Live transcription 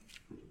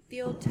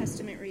The Old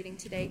Testament reading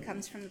today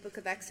comes from the book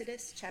of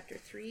Exodus, chapter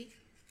 3,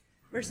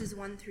 verses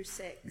 1 through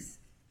 6.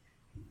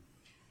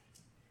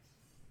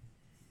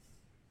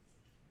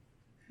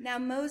 Now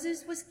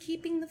Moses was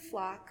keeping the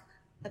flock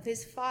of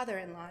his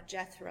father-in-law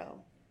Jethro,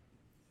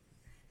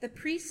 the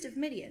priest of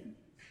Midian,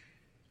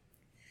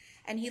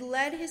 and he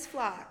led his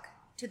flock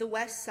to the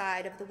west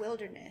side of the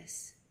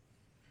wilderness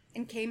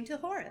and came to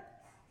Horeb,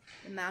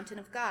 the mountain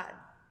of God.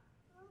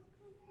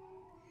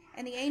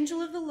 And the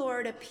angel of the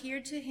Lord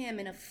appeared to him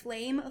in a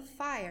flame of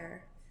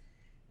fire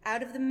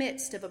out of the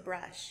midst of a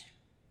brush.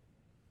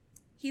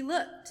 He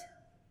looked,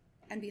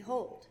 and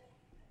behold,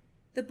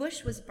 the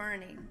bush was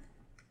burning,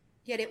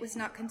 yet it was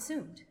not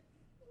consumed.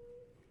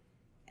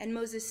 And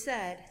Moses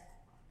said,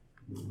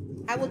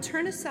 I will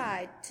turn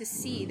aside to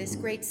see this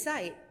great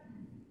sight,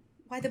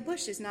 why the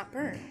bush is not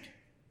burned.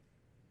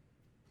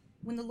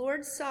 When the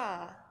Lord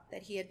saw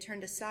that he had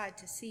turned aside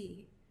to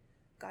see,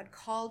 God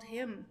called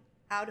him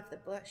out of the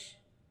bush.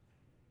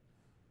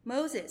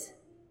 Moses,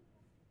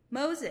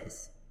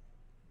 Moses.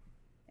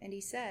 And he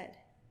said,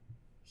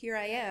 Here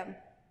I am.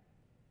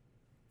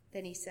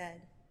 Then he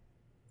said,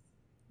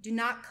 Do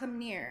not come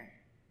near.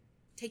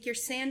 Take your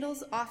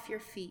sandals off your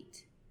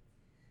feet,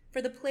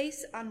 for the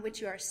place on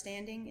which you are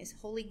standing is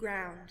holy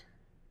ground.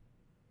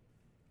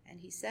 And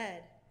he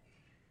said,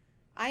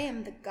 I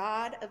am the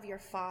God of your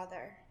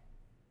father,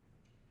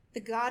 the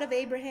God of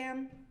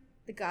Abraham,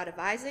 the God of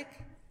Isaac,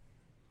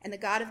 and the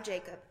God of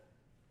Jacob.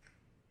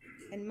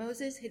 And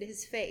Moses hid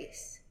his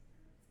face,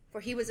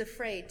 for he was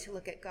afraid to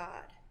look at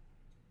God.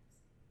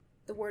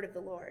 The word of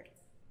the Lord.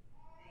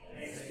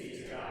 Thanks be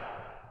to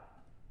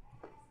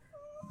God.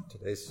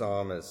 Today's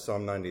psalm is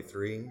Psalm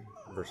 93,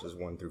 verses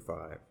 1 through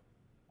 5.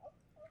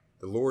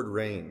 The Lord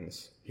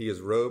reigns. He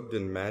is robed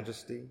in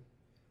majesty.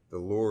 The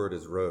Lord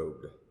is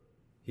robed.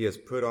 He has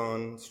put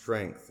on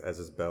strength as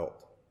his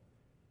belt.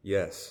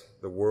 Yes,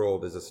 the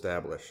world is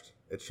established.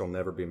 It shall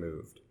never be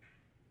moved.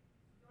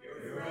 Your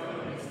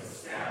throne is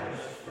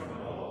established from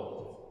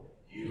old.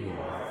 You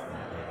are from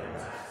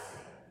everlasting.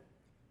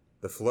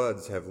 The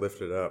floods have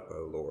lifted up,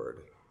 O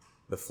Lord.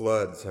 The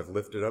floods have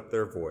lifted up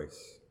their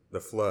voice.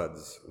 The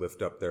floods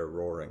lift up their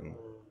roaring.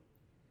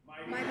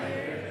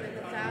 Mightier than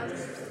the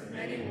thousands of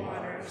many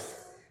waters,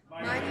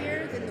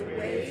 mightier than the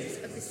waves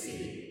of the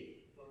sea.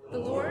 The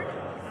Lord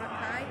on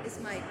high is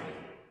mighty.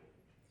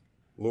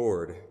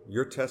 Lord,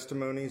 your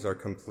testimonies are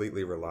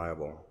completely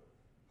reliable.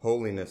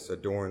 Holiness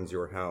adorns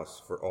your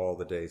house for all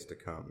the days to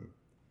come.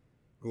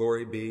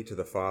 Glory be to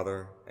the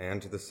Father,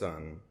 and to the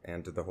Son,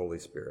 and to the Holy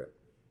Spirit.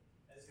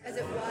 As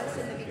it was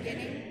in the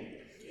beginning,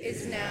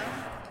 is now,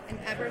 and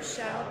ever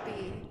shall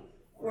be,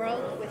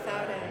 world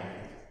without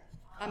end.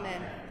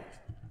 Amen.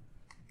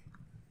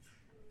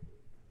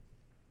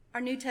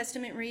 Our New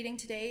Testament reading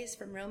today is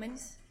from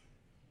Romans,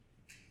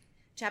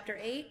 chapter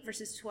 8,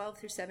 verses 12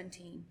 through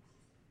 17.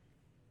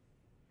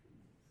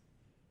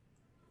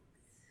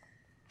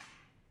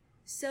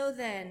 So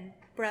then,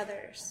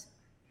 brothers,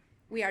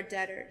 we are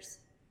debtors,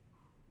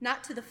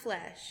 not to the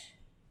flesh,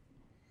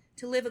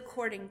 to live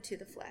according to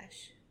the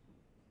flesh.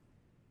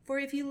 For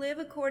if you live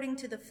according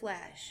to the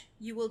flesh,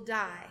 you will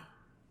die.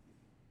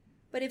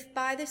 But if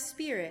by the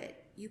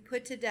Spirit you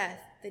put to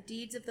death the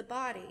deeds of the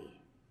body,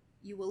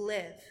 you will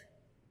live.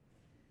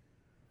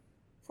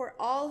 For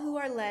all who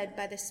are led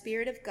by the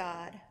Spirit of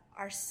God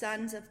are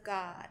sons of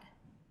God.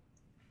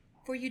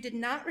 For you did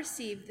not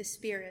receive the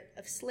spirit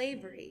of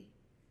slavery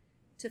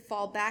to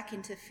fall back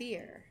into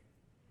fear,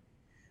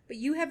 but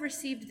you have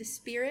received the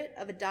Spirit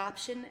of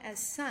adoption as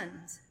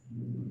sons,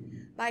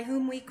 by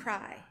whom we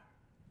cry,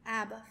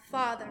 Abba,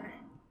 Father.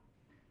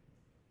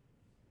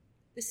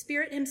 The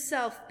Spirit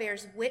himself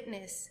bears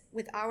witness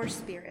with our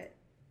spirit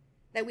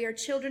that we are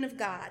children of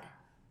God,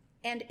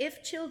 and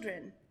if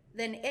children,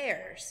 then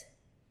heirs,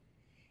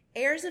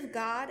 heirs of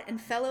God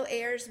and fellow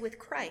heirs with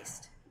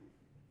Christ,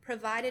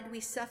 provided we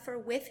suffer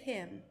with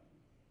him,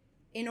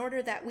 in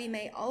order that we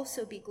may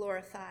also be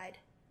glorified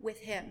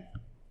with him.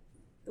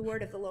 The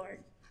word of the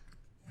Lord.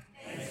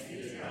 Thanks be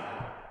to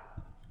God.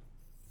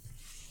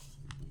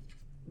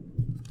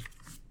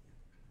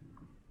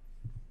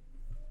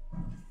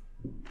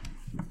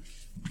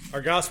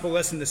 Our gospel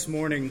lesson this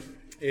morning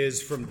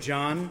is from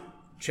John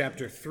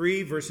chapter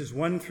 3, verses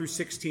 1 through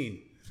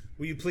 16.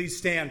 Will you please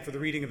stand for the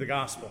reading of the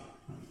gospel?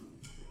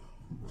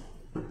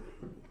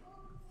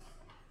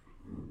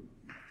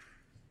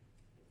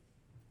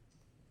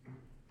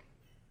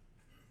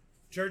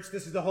 Church,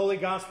 this is the holy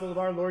gospel of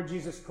our Lord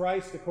Jesus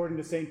Christ according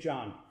to St.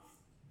 John.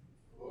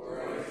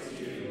 Glory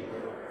to you,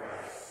 Lord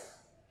Christ.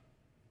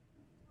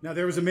 Now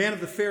there was a man of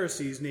the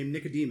Pharisees named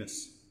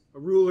Nicodemus, a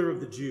ruler of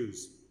the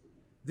Jews.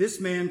 This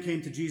man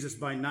came to Jesus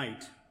by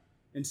night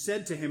and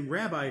said to him,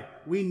 Rabbi,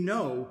 we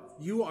know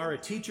you are a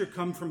teacher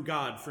come from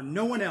God, for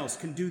no one else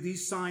can do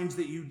these signs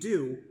that you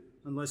do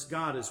unless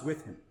God is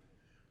with him.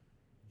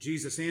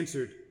 Jesus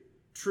answered,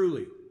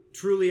 Truly,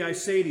 truly I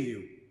say to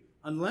you,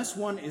 unless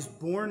one is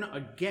born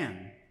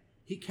again,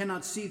 he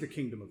cannot see the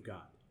kingdom of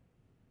God.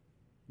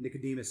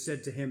 Nicodemus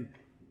said to him,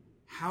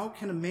 How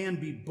can a man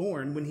be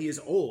born when he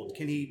is old?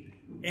 Can he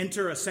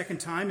enter a second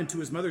time into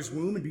his mother's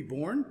womb and be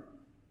born?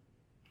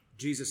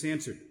 Jesus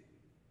answered,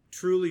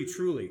 Truly,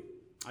 truly,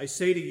 I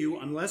say to you,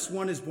 unless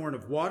one is born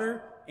of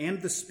water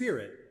and the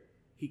Spirit,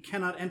 he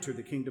cannot enter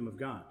the kingdom of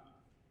God.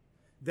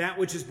 That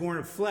which is born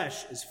of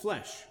flesh is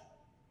flesh,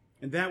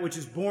 and that which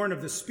is born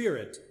of the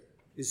Spirit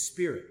is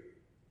spirit.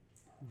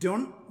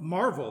 Don't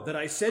marvel that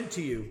I said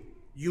to you,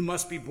 you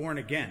must be born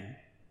again.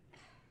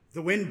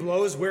 The wind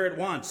blows where it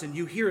wants, and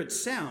you hear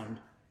its sound,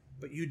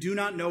 but you do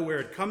not know where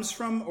it comes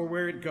from or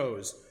where it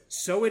goes.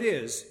 So it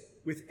is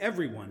with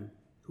everyone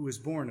who is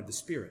born of the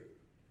Spirit.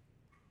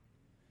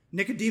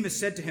 Nicodemus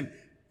said to him,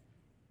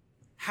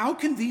 How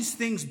can these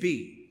things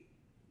be?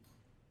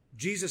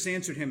 Jesus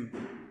answered him,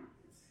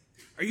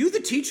 Are you the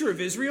teacher of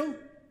Israel,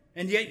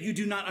 and yet you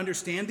do not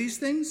understand these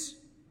things?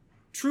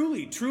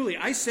 Truly, truly,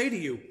 I say to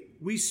you,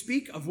 we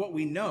speak of what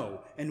we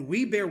know, and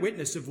we bear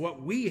witness of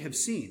what we have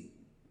seen,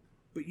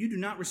 but you do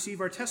not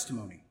receive our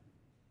testimony.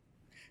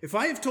 If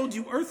I have told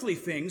you earthly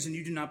things and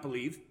you do not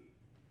believe,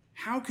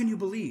 how can you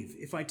believe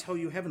if I tell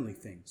you heavenly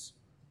things?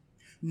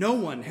 No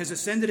one has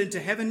ascended into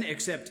heaven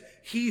except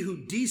he who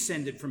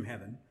descended from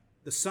heaven,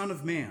 the Son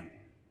of Man.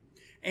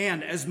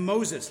 And as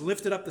Moses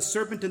lifted up the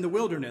serpent in the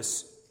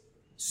wilderness,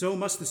 so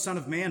must the Son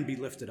of Man be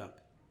lifted up,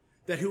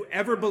 that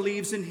whoever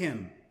believes in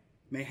him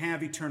may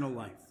have eternal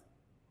life.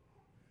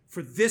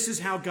 For this is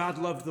how God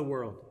loved the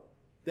world,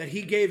 that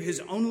he gave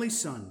his only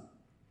Son,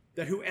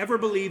 that whoever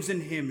believes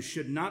in him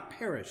should not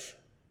perish,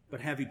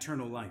 but have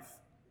eternal life.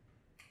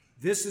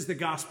 This is the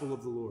gospel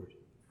of the Lord.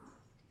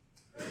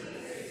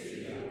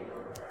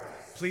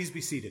 Please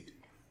be seated.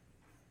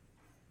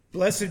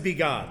 Blessed be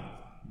God,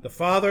 the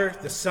Father,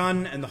 the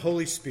Son, and the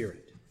Holy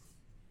Spirit.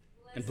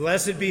 And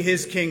blessed be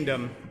his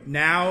kingdom,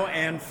 now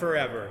and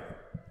forever.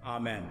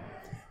 Amen.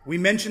 We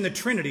mention the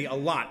Trinity a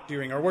lot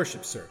during our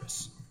worship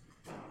service.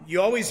 You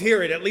always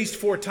hear it at least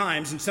 4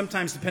 times, and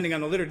sometimes, depending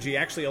on the liturgy,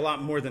 actually a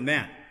lot more than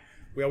that.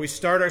 We always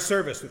start our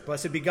service with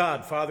Blessed be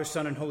God, Father,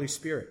 Son, and Holy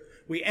Spirit.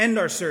 We end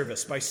our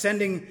service by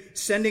sending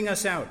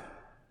us out,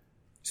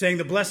 saying,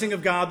 The blessing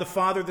of God, the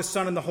Father, the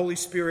Son, and the Holy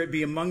Spirit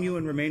be among you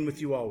and remain with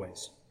you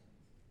always.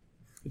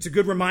 It's a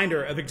good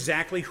reminder of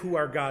exactly who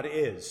our God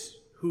is,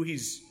 who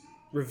he's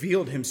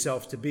revealed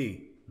himself to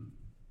be.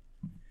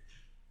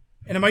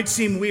 And it might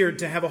seem weird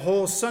to have a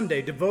whole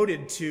Sunday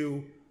devoted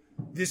to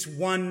this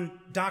one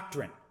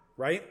doctrine,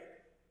 right?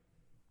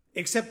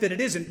 Except that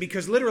it isn't,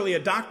 because literally a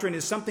doctrine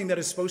is something that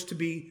is supposed to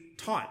be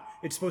taught.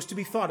 It's supposed to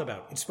be thought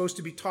about. It's supposed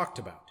to be talked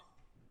about.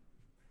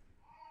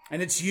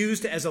 And it's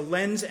used as a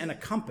lens and a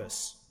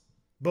compass,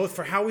 both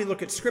for how we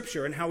look at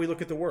Scripture and how we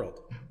look at the world.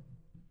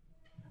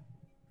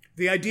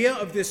 The idea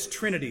of this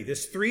Trinity,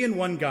 this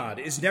 3-in-1 God,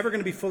 is never going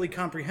to be fully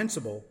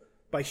comprehensible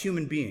by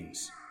human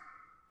beings.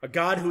 A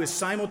God who is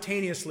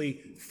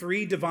simultaneously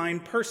 3 divine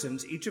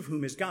persons, each of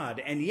whom is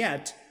God, and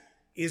yet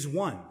is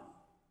one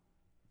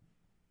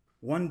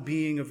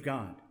being of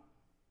God.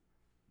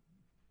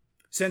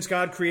 Since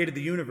God created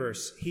the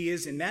universe, he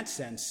is, in that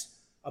sense,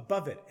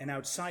 above it and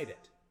outside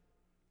it.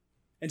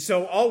 And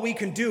so all we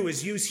can do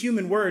is use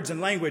human words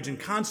and language and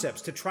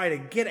concepts to try to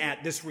get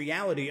at this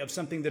reality of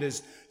something that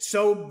is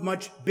so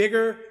much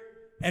bigger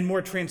and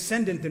more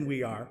transcendent than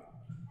we are,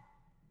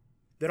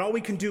 that all we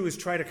can do is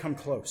try to come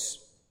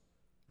close.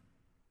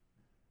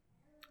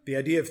 The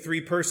idea of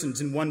 3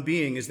 persons in one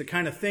being is the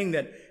kind of thing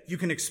that you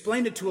can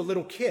explain it to a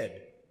little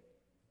kid,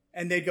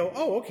 and they go,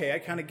 oh, okay, I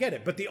kind of get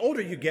it. But the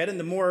older you get and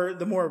the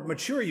more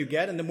mature you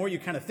get and the more you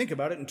kind of think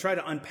about it and try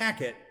to unpack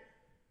it,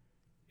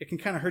 it can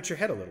kind of hurt your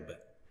head a little bit.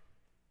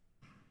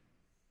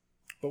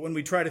 But when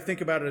we try to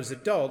think about it as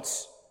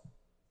adults,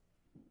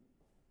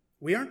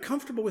 we aren't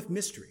comfortable with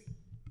mystery,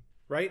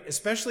 right?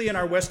 Especially in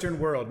our Western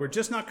world. We're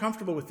just not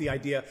comfortable with the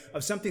idea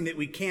of something that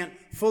we can't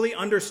fully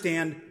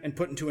understand and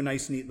put into a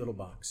nice, neat little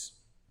box.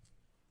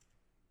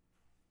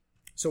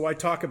 So why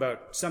talk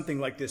about something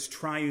like this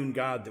triune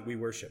God that we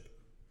worship?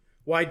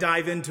 Why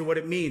dive into what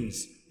it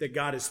means that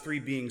God is 3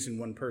 beings in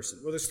one person?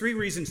 Well, there's 3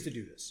 reasons to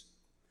do this.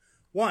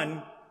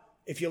 1,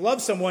 if you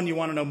love someone, you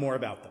want to know more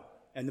about them.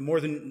 And the more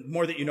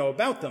that you know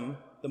about them,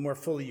 the more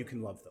fully you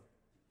can love them.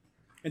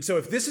 And so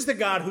if this is the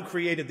God who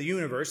created the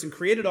universe and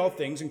created all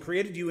things and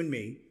created you and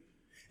me,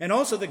 and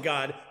also the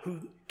God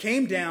who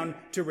came down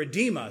to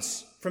redeem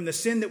us from the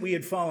sin that we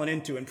had fallen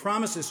into and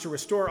promises to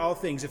restore all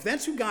things, if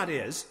that's who God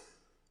is,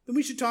 then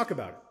we should talk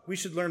about it. We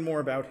should learn more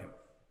about him.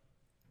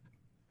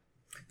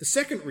 The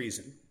second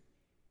reason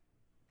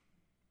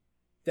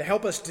to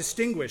help us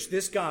distinguish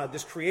this God,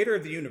 this creator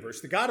of the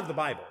universe, the God of the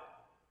Bible,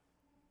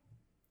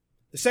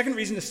 the second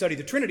reason to study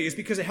the Trinity is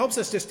because it helps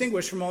us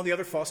distinguish from all the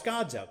other false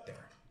gods out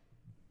there.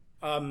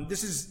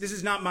 This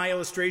is not my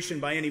illustration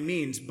by any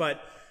means,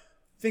 but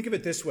think of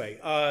it this way.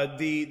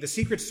 The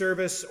Secret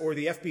Service or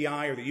the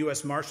FBI or the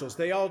U.S. Marshals,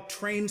 they all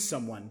train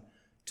someone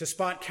to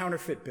spot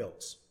counterfeit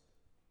bills.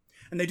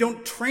 And they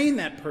don't train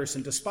that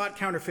person to spot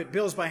counterfeit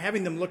bills by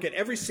having them look at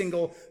every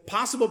single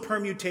possible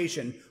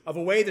permutation of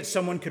a way that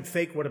someone could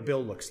fake what a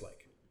bill looks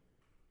like.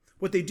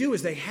 What they do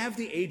is they have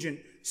the agent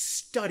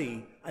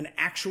study an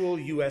actual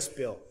U.S.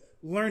 bill,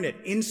 Learn it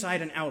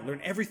inside and out.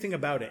 Learn everything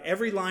about it,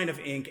 every line of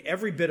ink,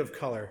 every bit of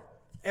color,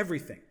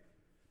 everything.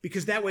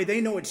 Because that way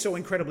they know it so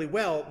incredibly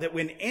well that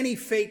when any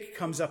fake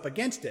comes up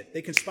against it,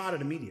 they can spot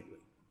it immediately.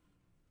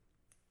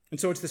 And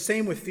so it's the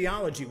same with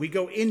theology. We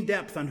go in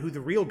depth on who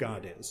the real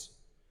God is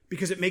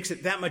because it makes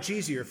it that much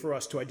easier for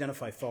us to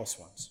identify false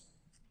ones.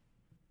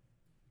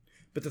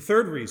 But the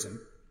third reason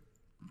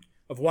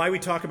of why we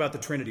talk about the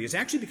Trinity is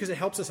actually because it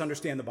helps us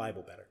understand the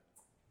Bible better.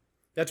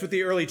 That's what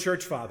the early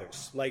church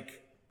fathers,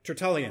 like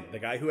Tertullian, the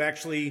guy who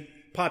actually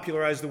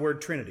popularized the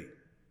word Trinity,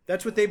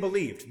 that's what they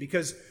believed,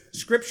 because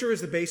Scripture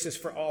is the basis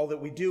for all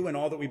that we do and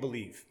all that we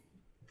believe.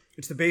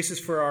 It's the basis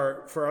for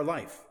our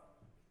life.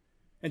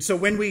 And so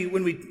when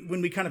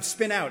we kind of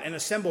spin out and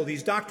assemble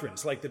these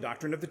doctrines, like the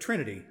doctrine of the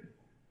Trinity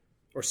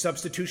or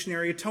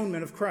substitutionary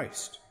atonement of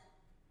Christ,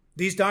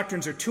 these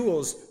doctrines are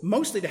tools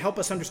mostly to help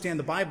us understand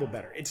the Bible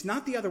better. It's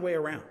not the other way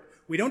around.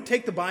 We don't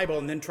take the Bible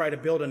and then try to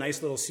build a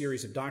nice little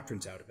series of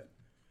doctrines out of it.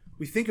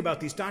 We think about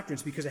these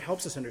doctrines because it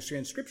helps us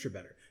understand Scripture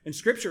better. And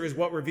Scripture is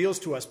what reveals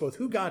to us both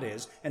who God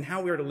is and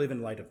how we are to live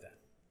in light of that.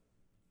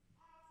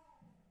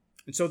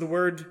 And so the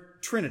word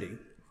Trinity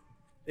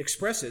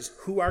expresses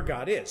who our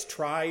God is.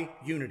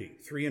 Tri-unity,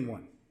 3 in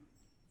 1.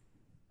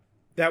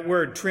 That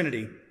word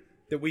Trinity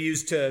that we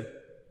use to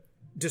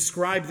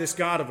describe this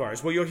God of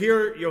ours. Well, you'll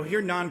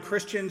hear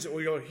non-Christians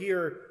or you'll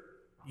hear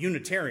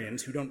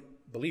Unitarians who don't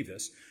believe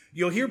this.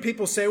 You'll hear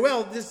people say,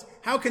 well,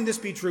 how can this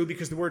be true?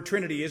 Because the word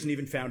Trinity isn't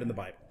even found in the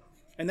Bible.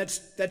 And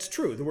that's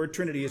true. The word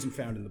Trinity isn't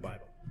found in the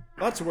Bible.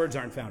 Lots of words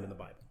aren't found in the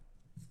Bible.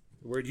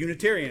 The word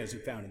Unitarian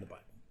isn't found in the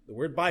Bible. The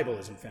word Bible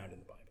isn't found in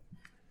the Bible.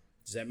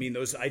 Does that mean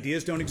those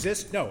ideas don't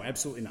exist? No,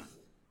 absolutely not.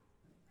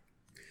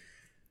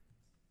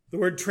 The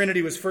word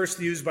Trinity was first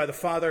used by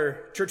the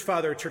church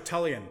father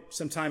Tertullian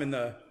sometime in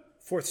the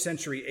 4th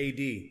century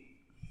A.D.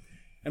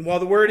 And while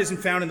the word isn't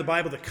found in the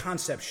Bible, the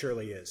concept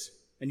surely is.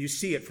 And you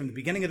see it from the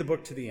beginning of the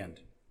book to the end.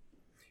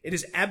 It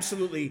is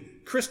absolutely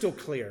crystal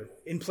clear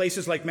in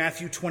places like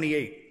Matthew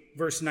 28,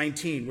 verse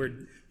 19, where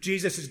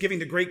Jesus is giving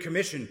the Great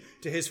Commission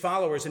to his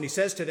followers, and he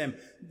says to them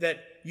that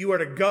you are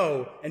to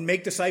go and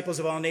make disciples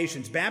of all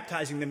nations,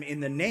 baptizing them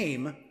in the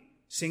name,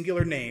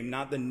 singular name,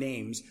 not the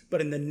names, but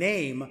in the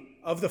name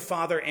of the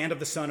Father and of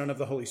the Son and of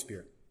the Holy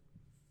Spirit.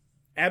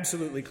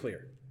 Absolutely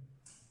clear.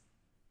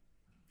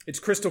 It's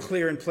crystal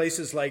clear in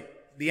places like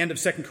the end of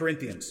 2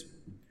 Corinthians,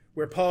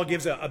 where Paul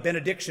gives a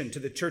benediction to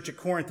the church at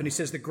Corinth, and he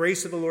says, the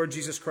grace of the Lord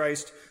Jesus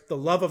Christ, the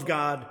love of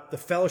God, the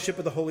fellowship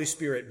of the Holy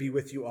Spirit be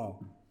with you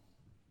all.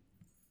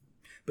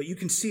 But you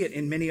can see it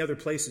in many other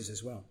places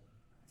as well.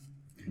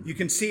 You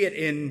can see it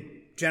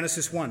in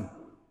Genesis 1.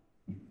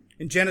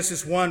 In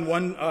Genesis 1,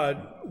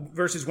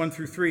 verses 1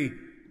 through 3,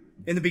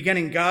 in the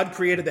beginning, God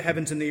created the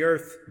heavens and the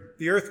earth.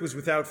 The earth was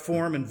without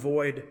form and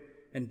void,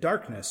 and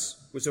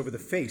darkness was over the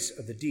face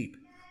of the deep.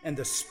 And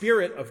the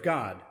Spirit of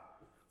God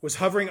was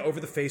hovering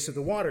over the face of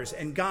the waters.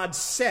 And God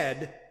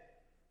said,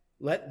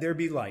 let there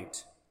be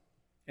light.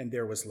 And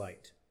there was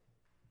light.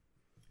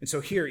 And so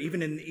here,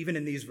 even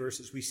in these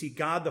verses, we see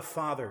God the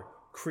Father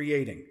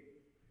creating.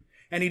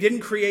 And he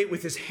didn't create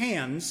with his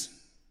hands.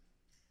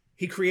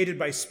 He created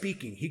by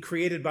speaking. He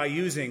created by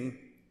using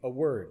a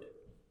word.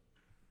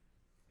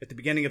 At the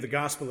beginning of the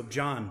Gospel of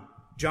John,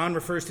 John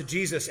refers to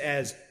Jesus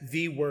as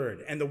the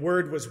Word. And the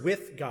Word was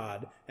with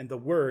God, and the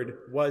Word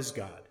was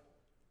God.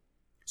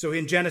 So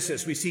in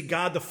Genesis, we see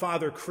God the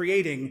Father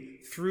creating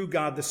through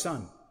God the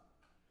Son.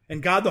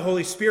 And God the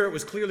Holy Spirit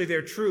was clearly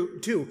there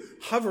too,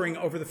 hovering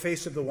over the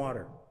face of the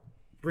water,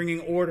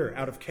 bringing order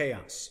out of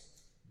chaos.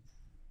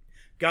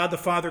 God the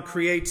Father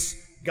creates,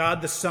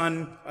 God the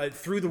Son,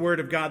 through the word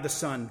of God the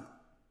Son,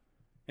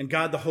 and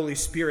God the Holy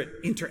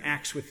Spirit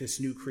interacts with this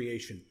new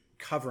creation,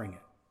 covering it.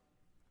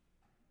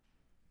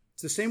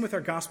 It's the same with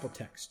our gospel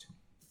text.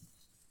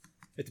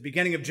 At the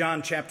beginning of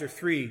John chapter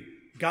 3,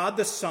 God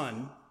the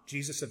Son,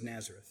 Jesus of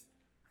Nazareth,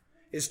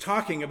 is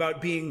talking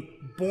about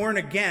being born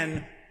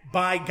again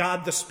by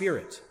God the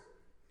Spirit.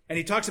 And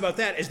he talks about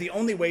that as the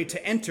only way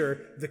to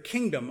enter the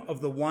kingdom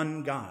of the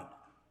one God.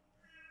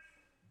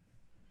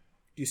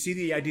 Do you see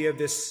the idea of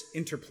this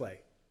interplay?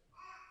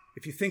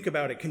 If you think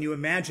about it, can you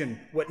imagine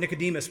what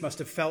Nicodemus must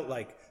have felt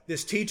like?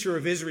 This teacher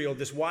of Israel,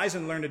 this wise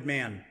and learned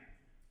man,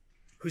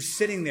 who's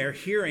sitting there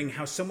hearing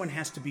how someone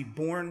has to be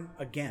born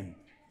again.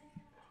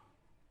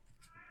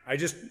 I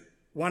just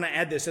want to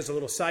add this as a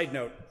little side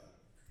note.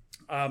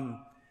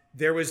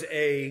 There was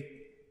a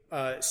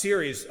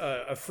series,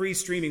 a free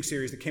streaming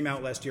series that came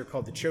out last year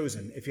called The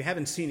Chosen. If you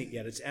haven't seen it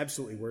yet, it's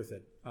absolutely worth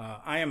it.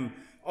 I am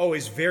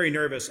always very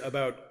nervous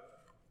about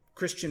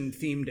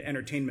Christian-themed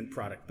entertainment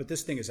product, but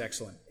this thing is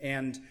excellent.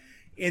 And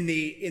in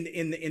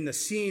the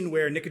scene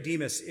where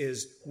Nicodemus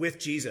is with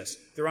Jesus,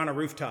 they're on a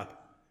rooftop,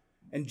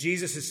 and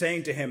Jesus is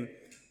saying to him,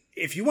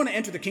 if you want to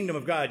enter the kingdom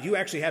of God, you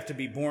actually have to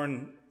be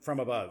born from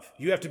above.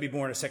 You have to be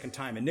born a second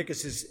time. And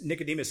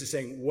Nicodemus is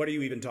saying, what are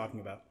you even talking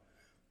about?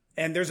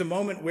 And there's a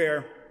moment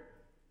where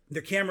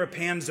the camera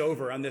pans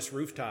over on this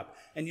rooftop,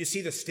 and you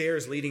see the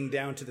stairs leading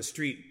down to the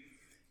street.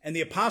 And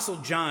the Apostle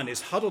John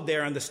is huddled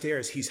there on the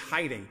stairs. He's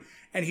hiding.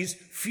 And he's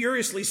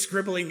furiously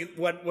scribbling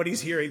what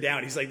he's hearing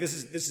down. He's like, this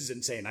is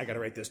insane. I got to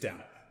write this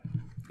down.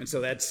 And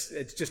so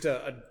it's just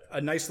a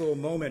nice little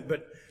moment.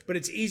 But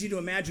it's easy to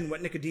imagine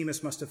what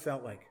Nicodemus must have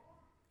felt like,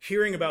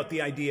 hearing about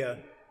the idea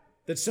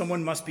that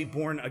someone must be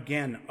born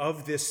again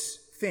of this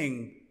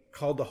thing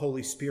called the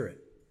Holy Spirit.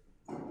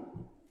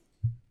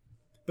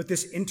 But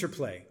this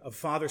interplay of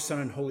Father, Son,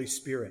 and Holy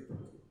Spirit,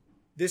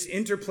 this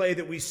interplay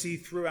that we see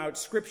throughout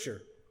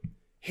Scripture,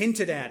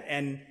 hinted at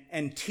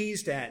and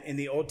teased at in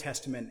the Old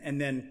Testament, and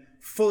then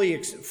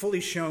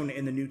fully shown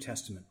in the New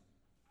Testament.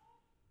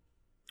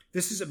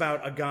 This is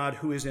about a God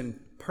who is in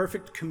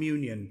perfect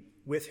communion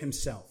with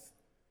himself.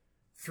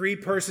 3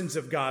 persons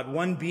of God,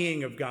 1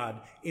 being of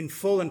God, in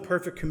full and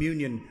perfect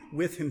communion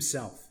with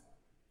himself.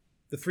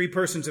 The 3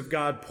 persons of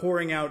God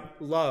pouring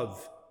out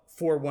love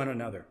for one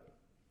another.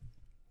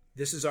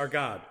 This is our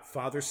God,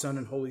 Father, Son,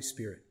 and Holy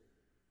Spirit.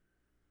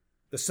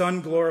 The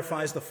Son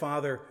glorifies the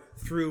Father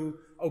through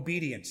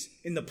obedience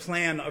in the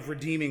plan of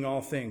redeeming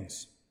all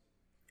things.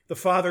 The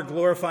Father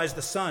glorifies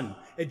the Son.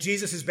 At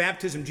Jesus'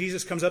 baptism,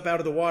 Jesus comes up out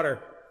of the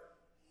water,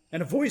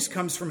 and a voice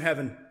comes from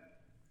heaven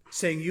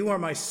saying, "You are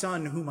my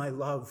Son whom I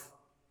love.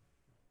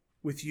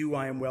 With you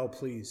I am well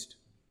pleased."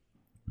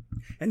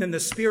 And then the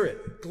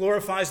Spirit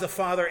glorifies the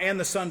Father and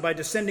the Son by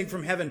descending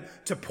from heaven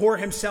to pour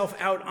himself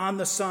out on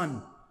the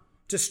Son,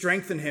 to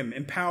strengthen him,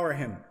 empower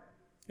him,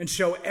 and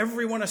show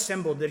everyone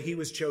assembled that he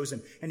was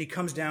chosen. And he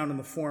comes down in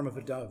the form of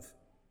a dove.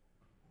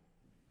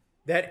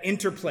 That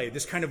interplay,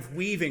 this kind of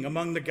weaving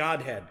among the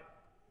Godhead,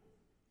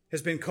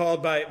 has been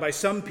called by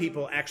some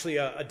people actually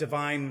a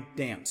divine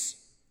dance.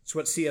 It's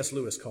what C.S.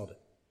 Lewis called it.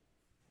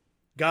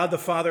 God the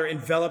Father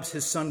envelops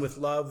his Son with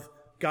love.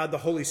 God the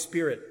Holy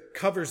Spirit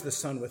covers the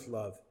Son with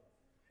love.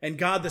 And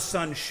God the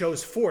Son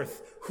shows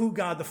forth who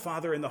God the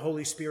Father and the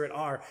Holy Spirit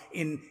are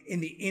in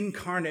the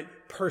incarnate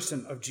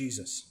person of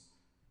Jesus.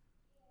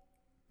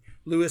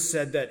 Lewis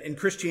said that in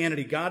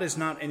Christianity, God is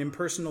not an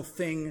impersonal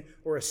thing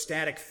or a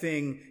static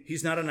thing.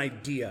 He's not an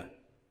idea.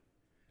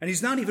 And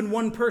he's not even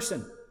one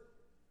person.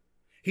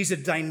 He's a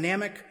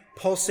dynamic,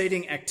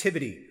 pulsating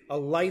activity, a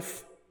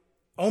life,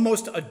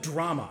 almost a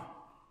drama.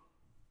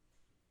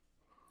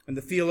 And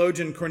the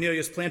theologian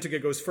Cornelius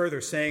Plantinga goes further,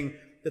 saying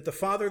that the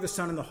Father, the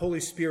Son, and the Holy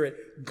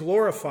Spirit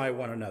glorify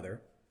one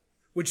another,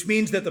 which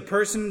means that the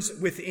persons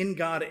within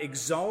God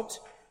exalt,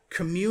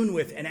 commune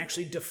with, and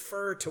actually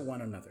defer to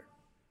one another.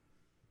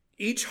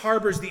 Each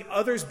harbors the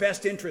other's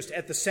best interest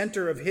at the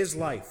center of his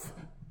life.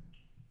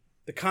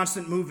 The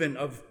constant movement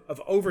of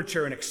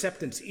overture and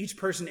acceptance, each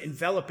person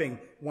enveloping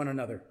one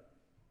another.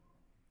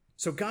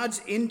 So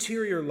God's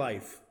interior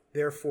life,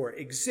 therefore,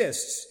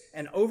 exists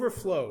and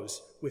overflows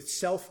with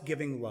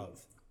self-giving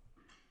love.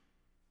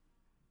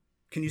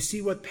 Can you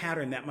see what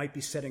pattern that might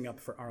be setting up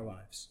for our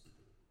lives?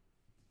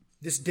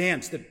 This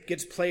dance that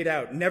gets played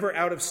out, never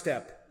out of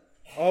step,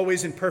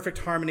 always in perfect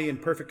harmony and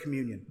perfect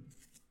communion.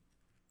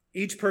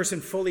 Each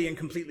person fully and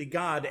completely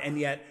God, and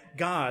yet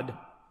God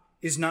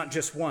is not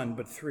just one,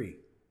 but 3.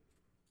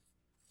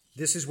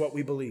 This is what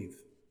we believe.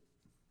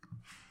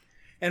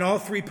 And all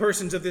 3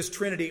 persons of this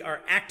Trinity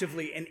are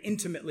actively and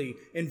intimately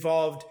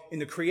involved in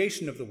the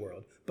creation of the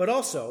world. But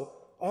also,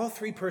 all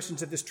 3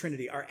 persons of this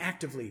Trinity are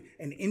actively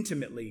and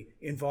intimately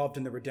involved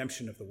in the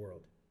redemption of the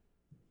world.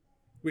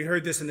 We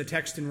heard this in the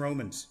text in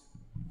Romans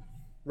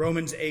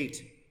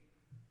 8.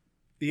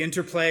 The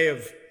interplay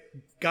of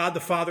God the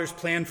Father's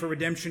plan for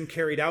redemption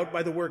carried out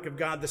by the work of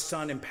God the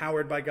Son,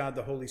 empowered by God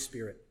the Holy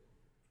Spirit.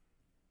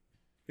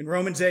 In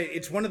Romans 8,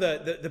 it's one of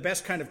the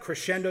best kind of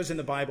crescendos in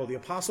the Bible. The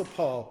Apostle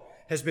Paul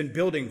has been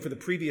building for the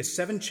previous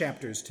 7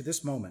 chapters to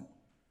this moment.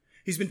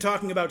 He's been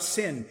talking about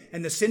sin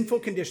and the sinful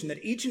condition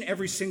that each and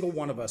every single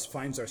one of us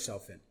finds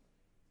ourselves in.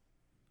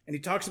 And he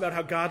talks about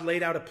how God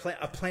laid out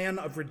a plan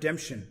of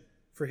redemption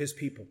for his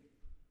people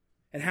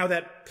and how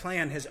that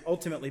plan has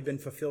ultimately been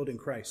fulfilled in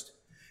Christ.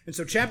 And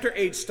so chapter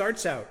 8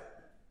 starts out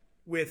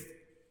with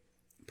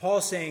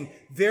Paul saying,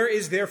 "There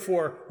is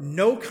therefore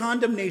no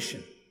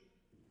condemnation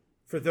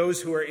for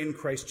those who are in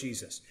Christ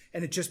Jesus."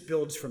 And it just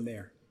builds from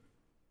there.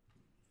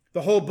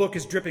 The whole book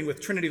is dripping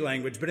with Trinity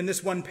language, but in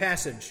this one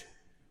passage,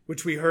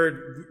 which we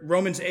heard,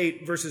 Romans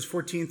 8, verses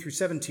 14 through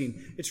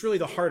 17, it's really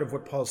the heart of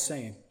what Paul's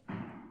saying.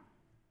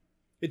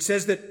 It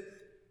says that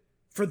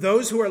for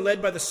those who are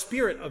led by the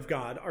Spirit of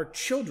God are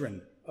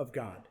children of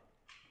God.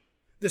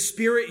 The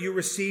Spirit you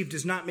received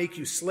does not make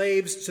you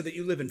slaves so that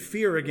you live in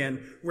fear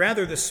again.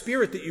 Rather, the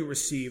Spirit that you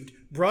received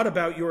brought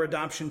about your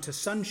adoption to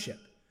sonship.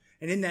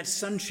 And in that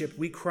sonship,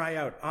 we cry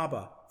out,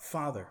 "Abba,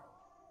 Father."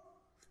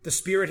 The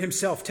Spirit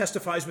himself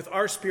testifies with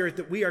our spirit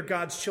that we are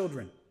God's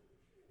children.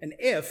 And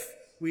if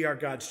we are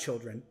God's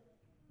children,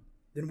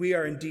 then we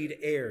are indeed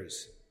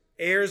heirs,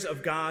 heirs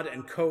of God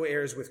and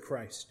co-heirs with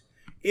Christ,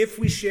 if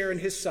we share in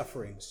his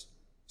sufferings,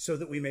 so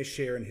that we may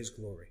share in his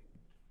glory.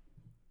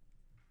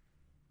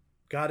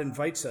 God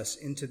invites us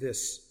into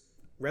this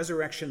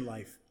resurrection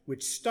life,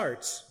 which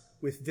starts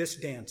with this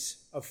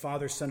dance of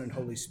Father, Son, and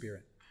Holy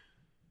Spirit.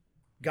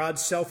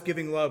 God's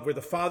self-giving love, where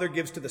the Father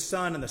gives to the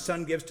Son, and the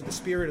Son gives to the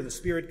Spirit, and the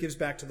Spirit gives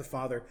back to the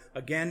Father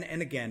again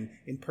and again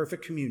in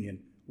perfect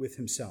communion with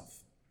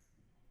himself.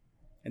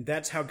 And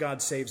that's how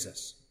God saves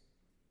us.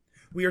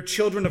 We are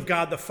children of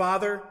God the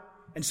Father,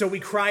 and so we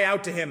cry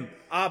out to him,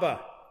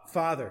 Abba,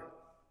 Father.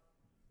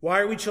 Why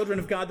are we children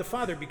of God the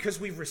Father? Because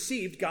we've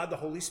received God the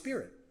Holy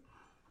Spirit.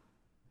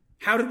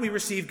 How did we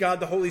receive God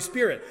the Holy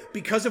Spirit?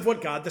 Because of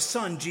what God the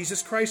Son,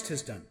 Jesus Christ,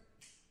 has done.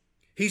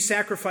 He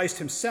sacrificed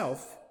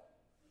himself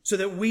so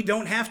that we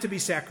don't have to be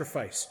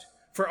sacrificed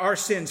for our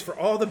sins, for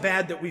all the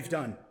bad that we've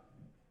done.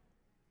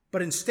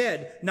 But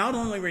instead, not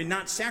only are we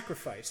not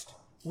sacrificed,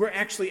 we're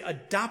actually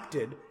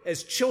adopted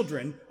as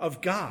children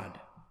of God,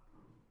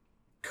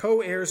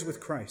 co-heirs with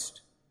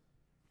Christ.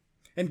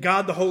 And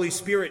God the Holy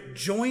Spirit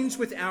joins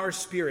with our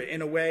spirit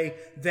in a way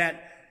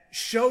that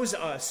shows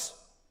us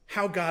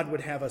how God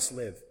would have us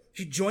live.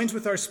 He joins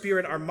with our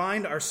spirit, our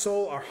mind, our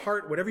soul, our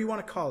heart, whatever you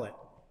want to call it.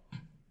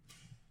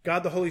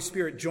 God the Holy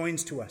Spirit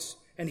joins to us,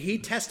 and he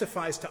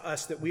testifies to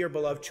us that we are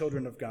beloved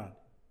children of God.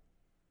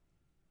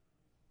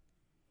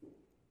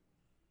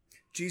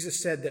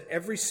 Jesus said that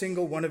every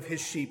single one of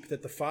his sheep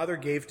that the Father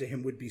gave to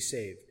him would be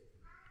saved,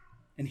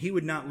 and he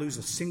would not lose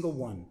a single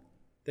one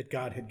that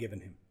God had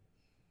given him.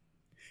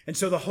 And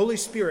so the Holy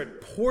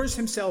Spirit pours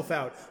himself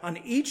out on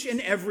each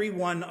and every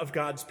one of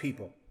God's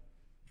people.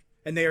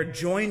 And they are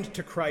joined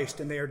to Christ,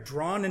 and they are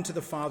drawn into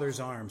the Father's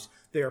arms.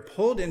 They are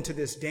pulled into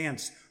this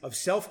dance of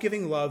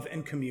self-giving love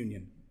and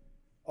communion.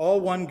 All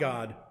one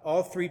God,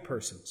 all three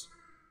persons.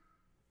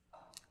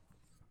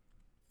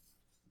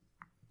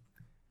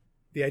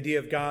 The idea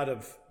of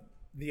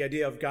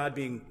God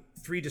being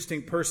three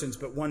distinct persons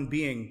but one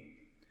being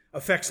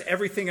affects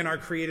everything in our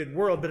created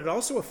world, but it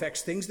also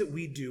affects things that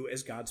we do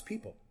as God's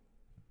people.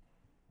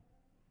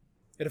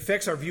 It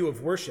affects our view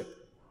of worship.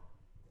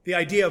 The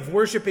idea of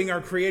worshiping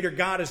our Creator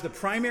God is the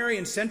primary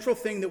and central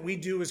thing that we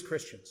do as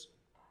Christians.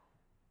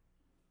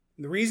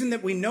 And the reason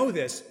that we know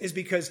this is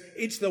because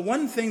it's the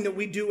one thing that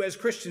we do as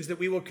Christians that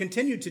we will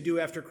continue to do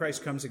after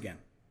Christ comes again.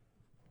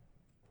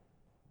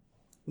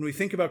 When we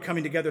think about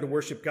coming together to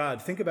worship God,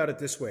 think about it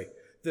this way.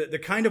 The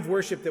kind of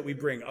worship that we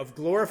bring, of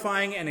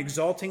glorifying and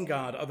exalting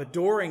God, of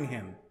adoring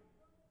him,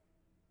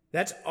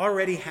 that's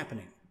already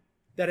happening.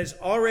 That is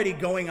already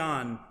going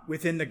on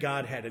within the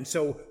Godhead. And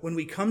so when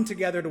we come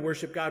together to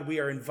worship God, we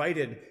are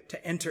invited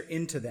to enter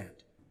into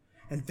that.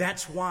 And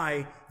that's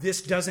why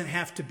this doesn't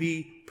have to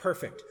be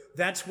perfect.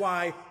 That's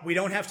why we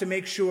don't have to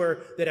make sure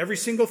that every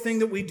single thing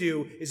that we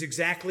do is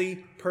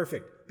exactly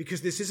perfect.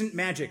 Because this isn't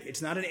magic.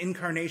 It's not an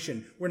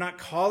incarnation. We're not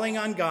calling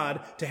on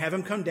God to have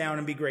him come down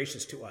and be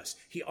gracious to us.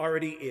 He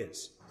already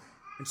is.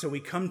 And so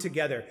we come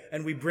together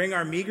and we bring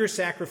our meager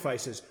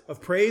sacrifices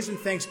of praise and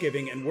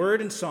thanksgiving and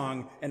word and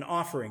song and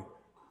offering.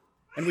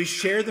 And we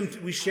share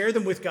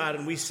them with God,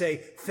 and we say,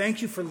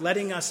 thank you for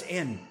letting us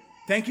in.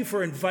 Thank you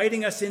for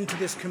inviting us into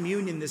this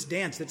communion, this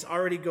dance that's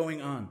already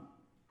going on.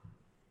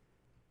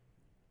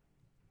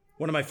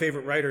 One of my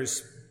favorite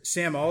writers,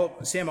 Sam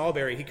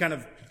Alberry, he kind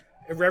of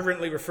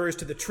irreverently refers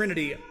to the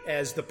Trinity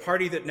as the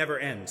party that never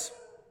ends.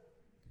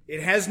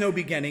 It has no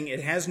beginning,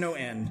 it has no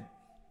end.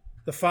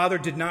 The Father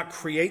did not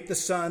create the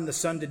Son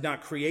did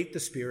not create the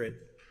Spirit.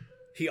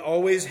 He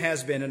always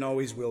has been and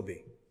always will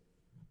be.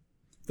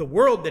 The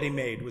world that he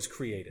made was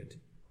created,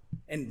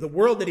 and the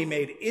world that he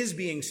made is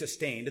being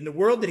sustained, and the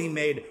world that he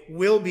made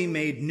will be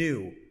made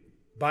new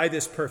by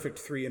this perfect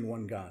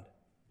three-in-one God.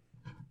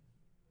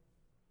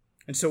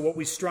 And so what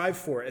we strive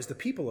for as the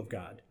people of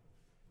God,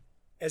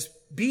 as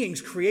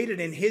beings created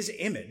in his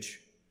image,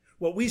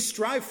 what we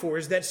strive for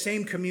is that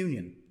same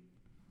communion.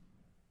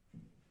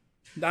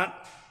 Not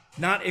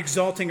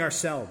exalting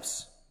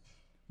ourselves,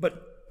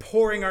 but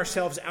pouring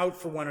ourselves out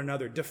for one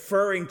another,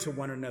 deferring to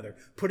one another,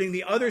 putting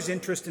the other's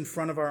interest in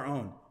front of our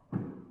own.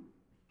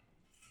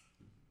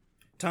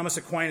 Thomas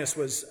Aquinas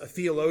was a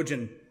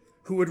theologian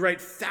who would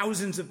write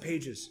thousands of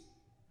pages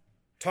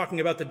talking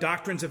about the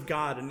doctrines of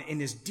God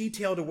in as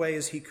detailed a way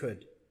as he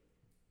could.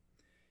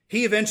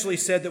 He eventually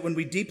said that when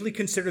we deeply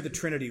consider the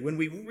Trinity, when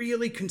we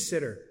really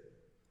consider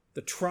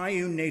the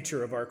triune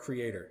nature of our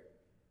Creator,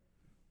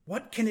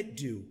 what can it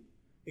do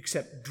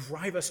except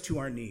drive us to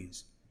our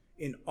knees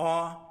in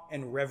awe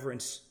and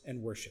reverence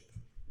and worship?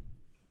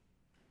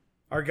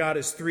 Our God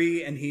is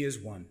three and he is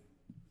one.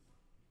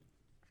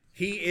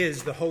 He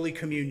is the Holy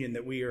Communion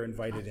that we are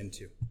invited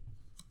into.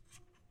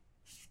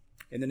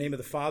 In the name of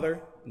the Father,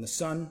 and the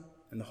Son,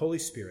 and the Holy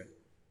Spirit.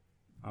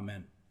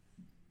 Amen.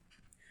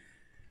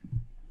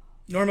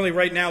 Normally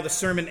right now the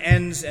sermon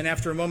ends, and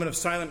after a moment of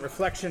silent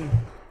reflection,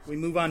 we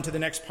move on to the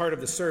next part of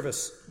the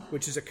service,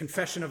 which is a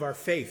confession of our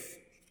faith,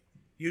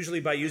 usually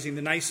by using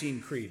the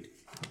Nicene Creed.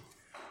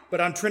 But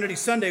on Trinity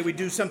Sunday, we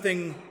do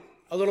something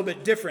a little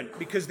bit different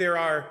because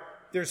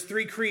there's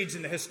three creeds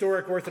in the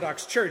historic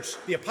Orthodox Church: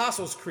 the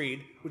Apostles'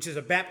 Creed, which is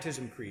a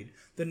baptism creed,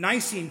 the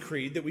Nicene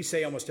Creed that we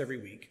say almost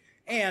every week,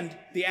 and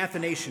the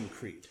Athanasian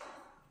Creed.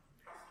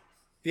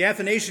 The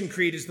Athanasian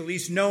Creed is the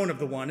least known of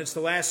the one. It's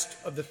the last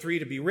of the three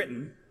to be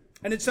written,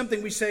 and it's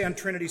something we say on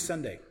Trinity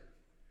Sunday.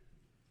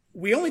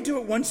 We only do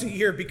it once a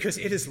year because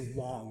it is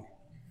long.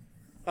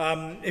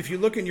 If you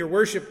look in your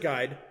worship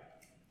guide,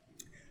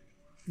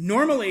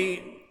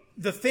 normally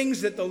the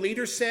things that the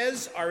leader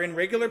says are in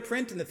regular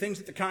print and the things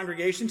that the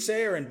congregation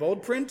say are in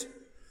bold print.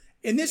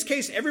 In this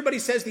case, everybody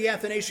says the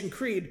Athanasian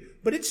Creed,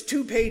 but it's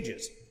 2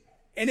 pages.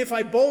 And if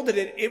I bolded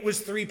it, it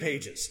was 3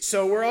 pages.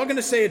 So we're all going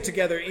to say it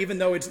together, even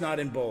though it's not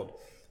in bold.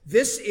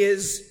 This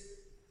is,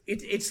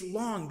 it's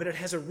long, but it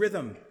has a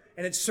rhythm,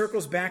 and it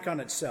circles back on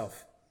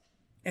itself.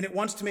 And it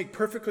wants to make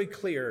perfectly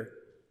clear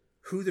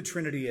who the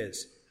Trinity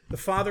is. The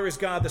Father is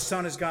God, the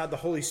Son is God, the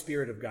Holy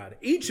Spirit of God.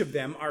 Each of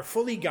them are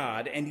fully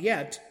God, and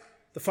yet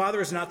the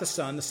Father is not the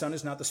Son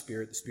is not the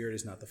Spirit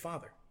is not the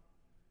Father.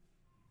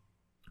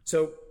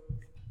 So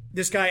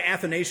this guy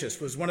Athanasius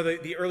was one of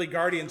the early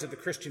guardians of the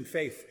Christian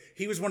faith.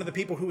 He was one of the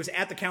people who was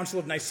at the Council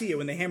of Nicaea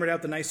when they hammered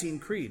out the Nicene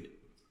Creed.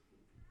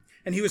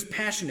 And he was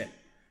passionate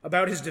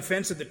about his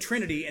defense of the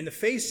Trinity in the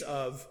face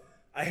of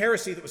a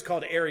heresy that was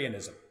called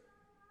Arianism,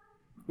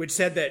 which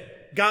said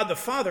that God the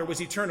Father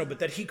was eternal, but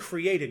that he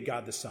created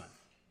God the Son,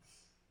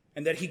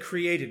 and that he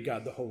created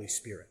God the Holy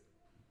Spirit.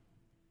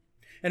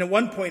 And at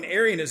one point,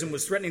 Arianism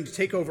was threatening to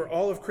take over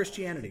all of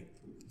Christianity.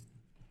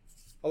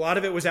 A lot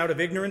of it was out of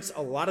ignorance,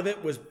 a lot of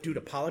it was due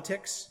to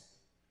politics,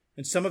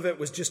 and some of it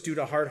was just due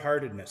to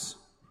hard-heartedness.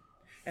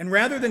 And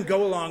rather than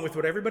go along with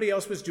what everybody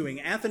else was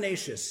doing,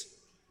 Athanasius,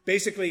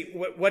 basically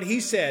what he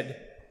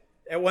said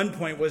at one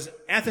point was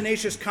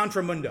Athanasius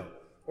contra mundo,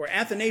 or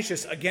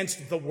Athanasius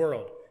against the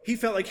world. He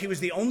felt like he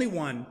was the only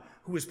one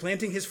who was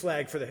planting his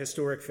flag for the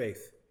historic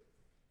faith.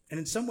 And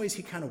in some ways,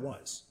 he kind of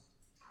was.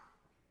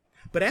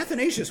 But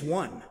Athanasius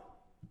won.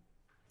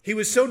 He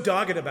was so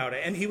dogged about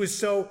it, and he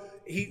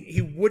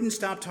wouldn't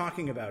stop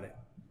talking about it.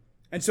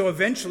 And so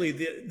eventually,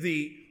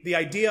 the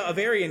idea of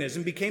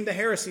Arianism became the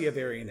heresy of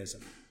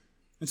Arianism.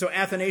 And so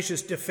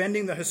Athanasius,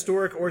 defending the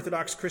historic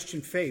Orthodox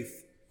Christian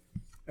faith,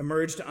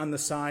 emerged on the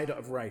side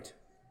of right.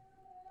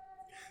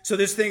 So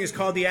this thing is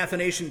called the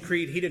Athanasian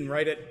Creed. He didn't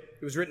write it.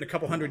 It was written a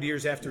couple hundred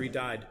years after he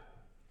died.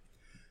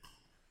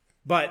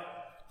 But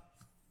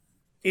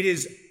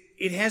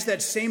it has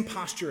that same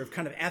posture of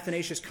kind of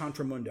Athanasius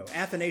contra mundo,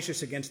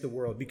 Athanasius against the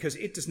world, because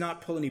it does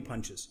not pull any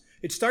punches.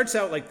 It starts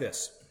out like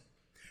this.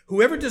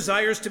 Whoever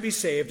desires to be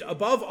saved,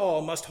 above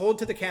all, must hold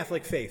to the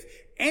Catholic faith.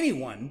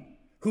 Anyone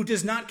who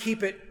does not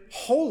keep it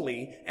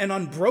holy and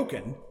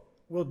unbroken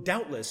will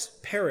doubtless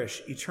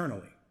perish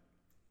eternally.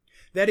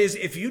 That is,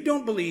 if you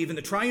don't believe in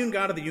the triune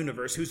God of the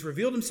universe who's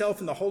revealed himself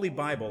in the Holy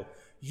Bible,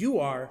 you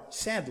are,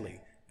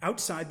 sadly,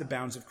 outside the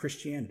bounds of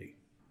Christianity.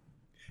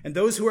 And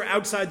those who are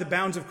outside the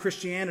bounds of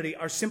Christianity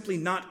are simply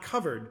not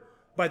covered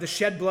by the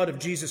shed blood of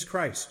Jesus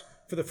Christ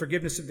for the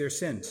forgiveness of their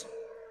sins.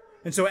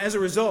 And so as a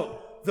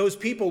result, those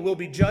people will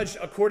be judged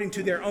according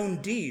to their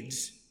own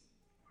deeds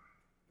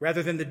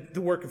rather than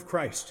the work of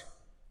Christ.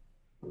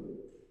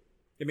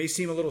 It may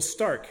seem a little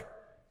stark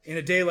in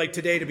a day like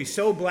today to be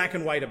so black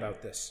and white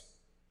about this.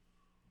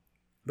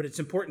 But it's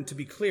important to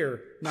be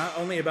clear not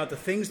only about the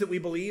things that we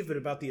believe, but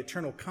about the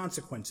eternal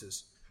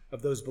consequences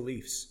of those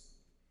beliefs.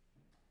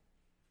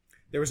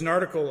 There was an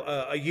article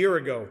a year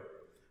ago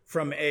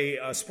from a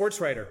sports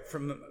writer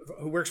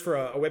who works for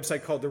a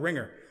website called The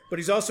Ringer, but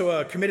he's also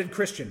a committed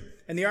Christian.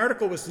 And the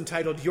article was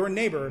entitled, "Your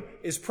Neighbor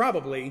is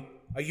Probably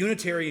a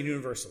Unitarian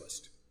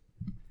Universalist."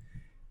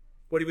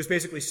 What he was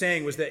basically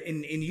saying was that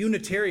in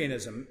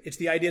Unitarianism, it's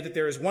the idea that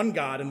there is one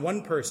God and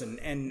one person,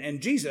 and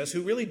Jesus,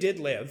 who really did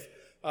live,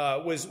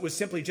 was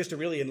simply just a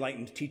really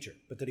enlightened teacher,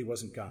 but that he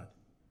wasn't God.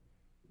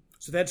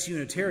 So that's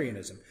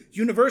Unitarianism.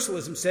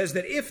 Universalism says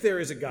that if there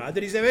is a God,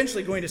 that he's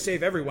eventually going to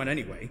save everyone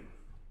anyway.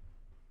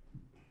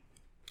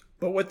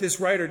 But what this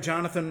writer,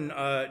 Jonathan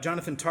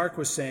Tark,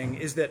 was saying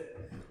is that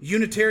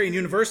Unitarian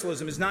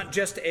Universalism is not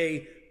just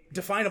a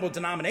definable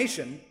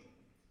denomination,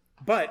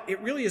 but it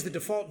really is the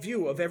default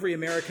view of every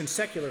American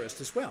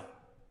secularist as well.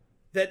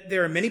 That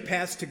there are many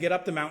paths to get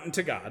up the mountain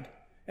to God,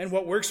 and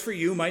what works for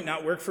you might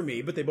not work for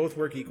me, but they both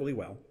work equally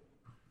well.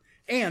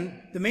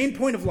 And the main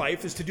point of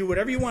life is to do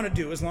whatever you want to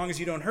do as long as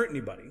you don't hurt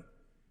anybody,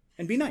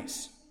 and be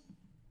nice.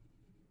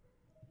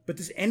 But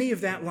does any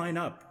of that line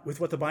up with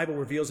what the Bible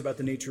reveals about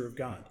the nature of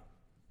God?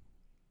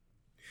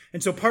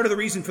 And so part of the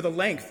reason for the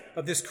length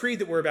of this creed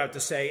that we're about to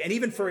say, and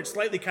even for its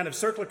slightly kind of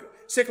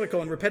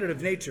cyclical and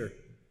repetitive nature,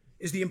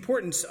 is the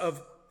importance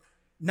of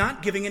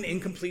not giving an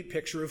incomplete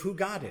picture of who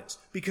God is.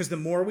 Because the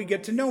more we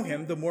get to know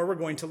him, the more we're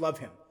going to love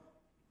him.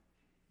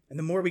 And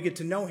the more we get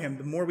to know him,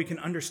 the more we can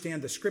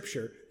understand the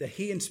scripture that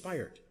he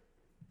inspired,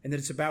 and that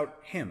it's about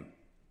him.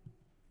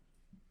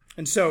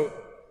 And so,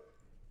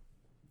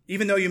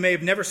 even though you may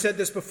have never said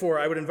this before,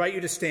 I would invite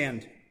you to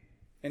stand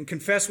and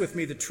confess with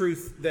me the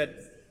truth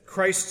that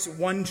Christ's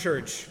one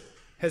church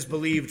has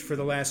believed for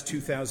the last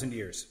 2,000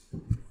 years.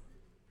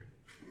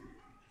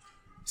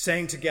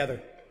 Saying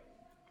together,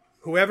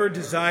 whoever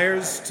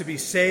desires to be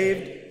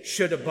saved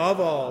should above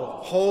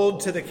all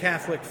hold to the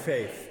Catholic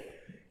faith.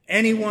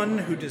 Anyone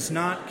who does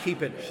not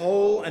keep it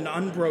whole and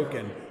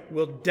unbroken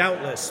will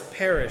doubtless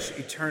perish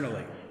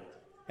eternally.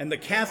 And the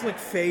Catholic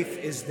faith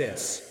is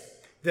this,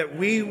 that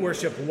we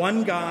worship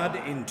one God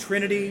in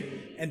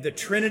Trinity and the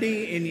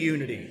Trinity in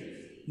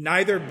unity,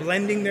 neither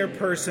blending their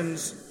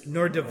persons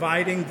nor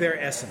dividing their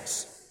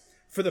essence.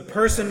 For the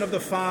person of the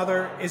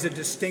Father is a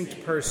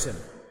distinct person.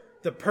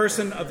 The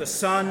person of the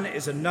Son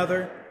is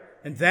another,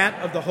 and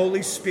that of the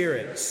Holy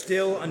Spirit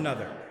still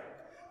another.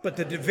 But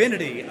the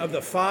divinity of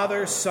the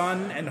Father,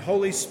 Son, and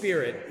Holy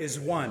Spirit is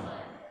one,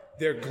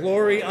 their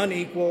glory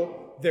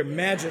unequal, their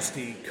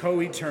majesty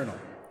co-eternal.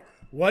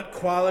 What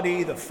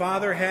quality the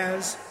Father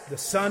has, the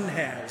Son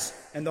has,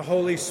 and the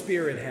Holy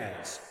Spirit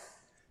has.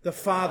 The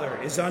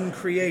Father is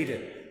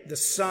uncreated, the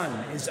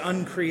Son is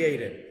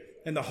uncreated,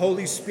 and the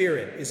Holy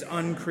Spirit is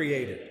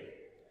uncreated.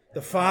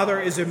 The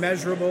Father is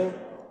immeasurable,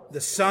 the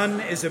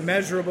Son is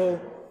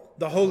immeasurable,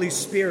 the Holy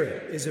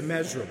Spirit is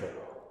immeasurable.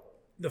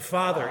 The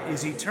Father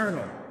is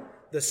eternal,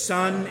 the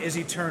Son is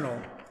eternal,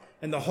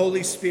 and the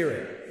Holy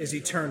Spirit is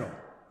eternal.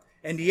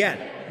 And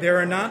yet there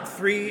are not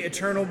three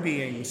eternal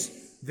beings,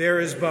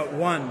 there is but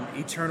one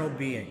eternal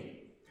being.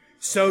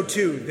 So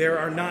too, there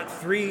are not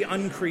three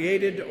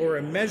uncreated or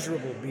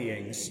immeasurable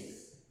beings.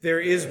 There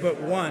is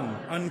but one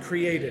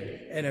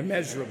uncreated and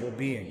immeasurable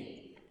being.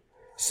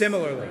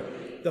 Similarly,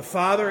 the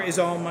Father is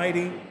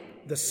almighty,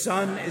 the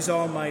Son is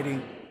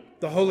almighty,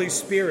 the Holy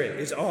Spirit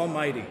is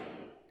almighty.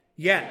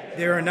 Yet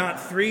there are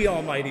not three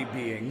almighty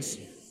beings.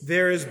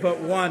 There is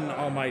but one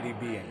almighty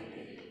being.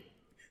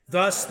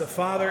 Thus the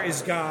Father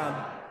is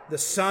God, the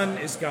Son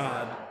is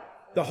God,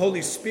 the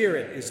Holy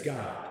Spirit is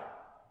God.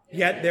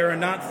 Yet there are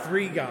not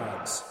three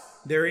gods.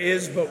 There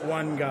is but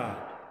one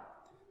God.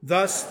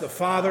 Thus the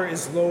Father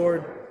is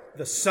Lord,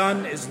 the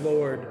Son is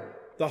Lord,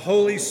 the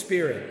Holy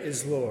Spirit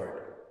is Lord.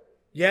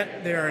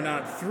 Yet there are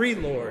not three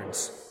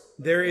Lords.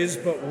 There is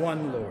but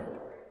one Lord.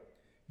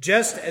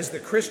 Just as the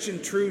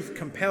Christian truth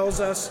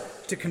compels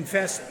us to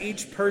confess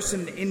each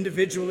person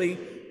individually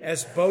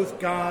as both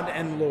God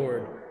and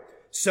Lord,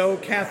 so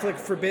Catholic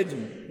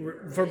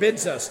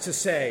forbids us to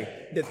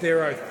say that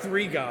there are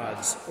three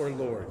gods or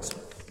lords.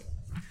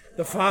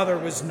 The Father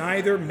was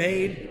neither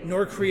made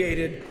nor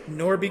created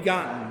nor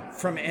begotten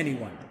from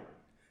anyone.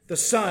 The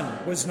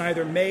Son was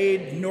neither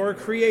made nor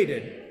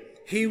created.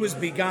 He was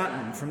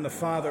begotten from the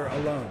Father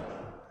alone.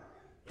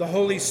 The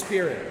Holy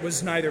Spirit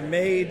was neither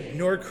made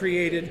nor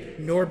created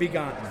nor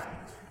begotten.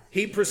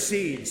 He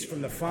proceeds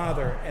from the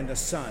Father and the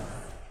Son.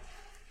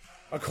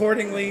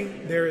 Accordingly,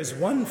 there is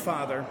one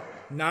Father,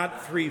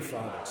 not three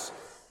fathers.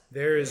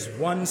 There is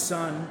one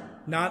Son,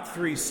 not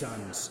three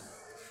sons.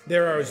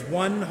 There is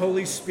one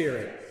Holy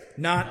Spirit,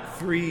 not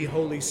three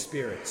Holy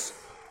Spirits.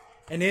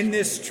 And in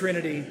this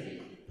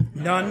Trinity,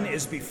 none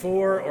is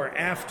before or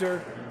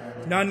after,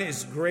 none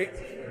is great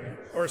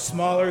or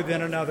smaller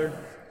than another,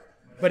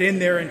 but in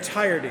their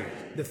entirety,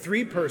 the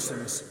three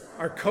persons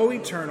are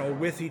co-eternal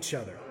with each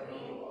other.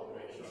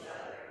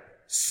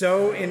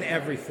 So in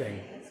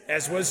everything,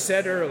 as was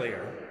said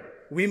earlier,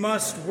 we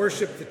must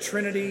worship the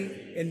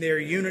Trinity in their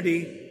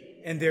unity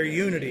and their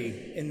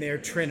unity in their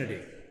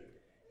Trinity.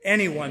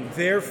 Anyone,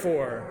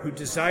 therefore, who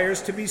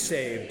desires to be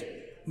saved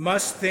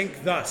must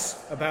think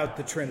thus about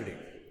the Trinity.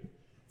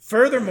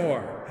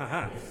 Furthermore,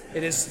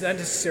 it is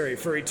necessary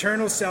for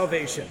eternal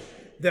salvation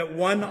that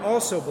one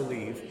also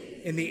believe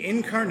in the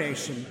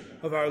incarnation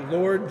of our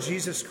Lord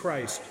Jesus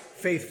Christ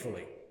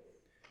faithfully.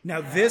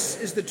 Now this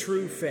is the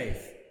true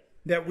faith,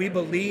 that we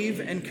believe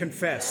and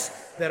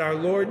confess that our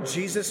Lord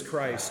Jesus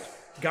Christ,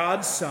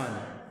 God's Son,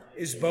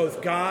 is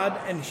both God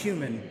and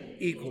human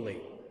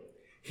equally.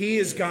 He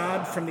is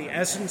God from the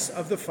essence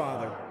of the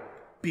Father,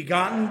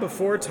 begotten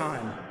before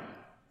time,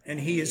 and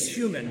he is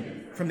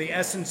human from the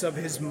essence of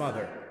his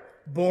mother,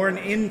 born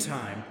in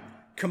time,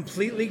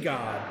 completely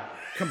God,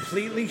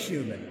 completely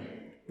human,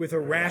 with a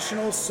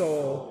rational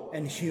soul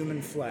and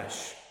human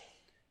flesh,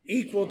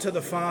 equal to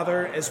the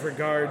Father as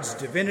regards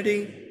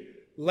divinity,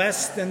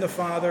 less than the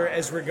Father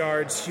as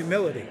regards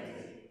humility.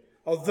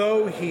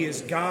 Although he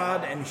is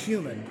God and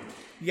human,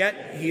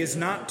 yet he is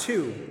not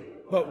two,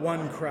 but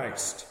one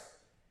Christ.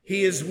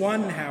 He is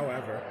one,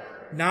 however,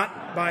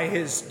 not by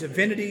his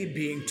divinity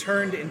being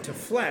turned into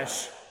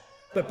flesh,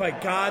 but by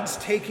God's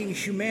taking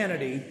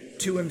humanity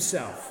to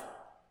himself.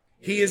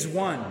 He is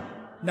one,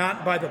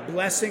 not by the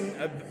blessing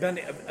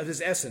of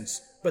his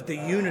essence, but the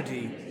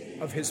unity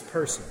of his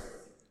person.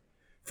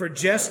 For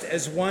just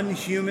as one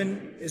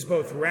human is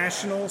both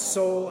rational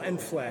soul and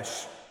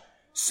flesh,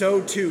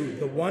 so too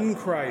the one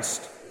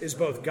Christ is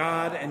both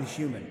God and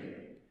human.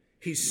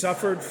 He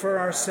suffered for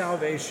our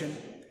salvation.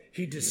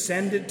 He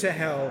descended to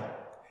hell.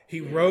 He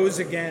rose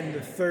again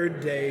the third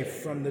day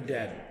from the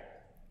dead.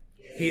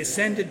 He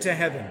ascended to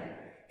heaven.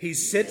 He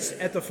sits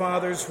at the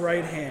Father's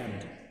right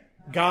hand,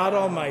 God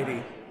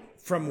Almighty,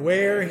 from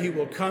where he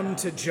will come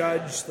to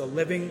judge the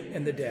living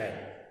and the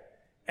dead.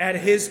 At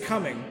his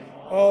coming,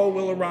 all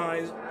will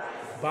arise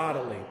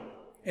bodily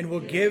and will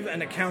give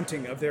an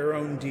accounting of their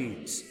own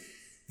deeds.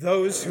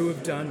 Those who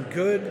have done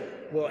good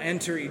will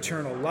enter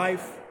eternal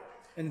life,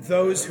 and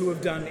those who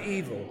have done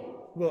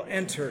evil will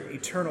enter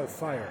eternal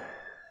fire.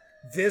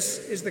 This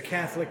is the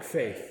Catholic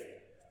faith.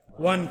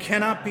 One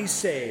cannot be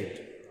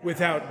saved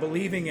without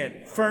believing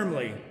it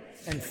firmly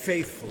and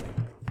faithfully.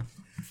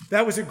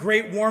 That was a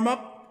great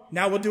warm-up.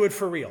 Now we'll do it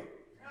for real.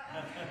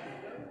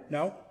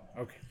 No?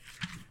 Okay.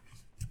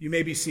 You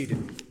may be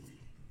seated.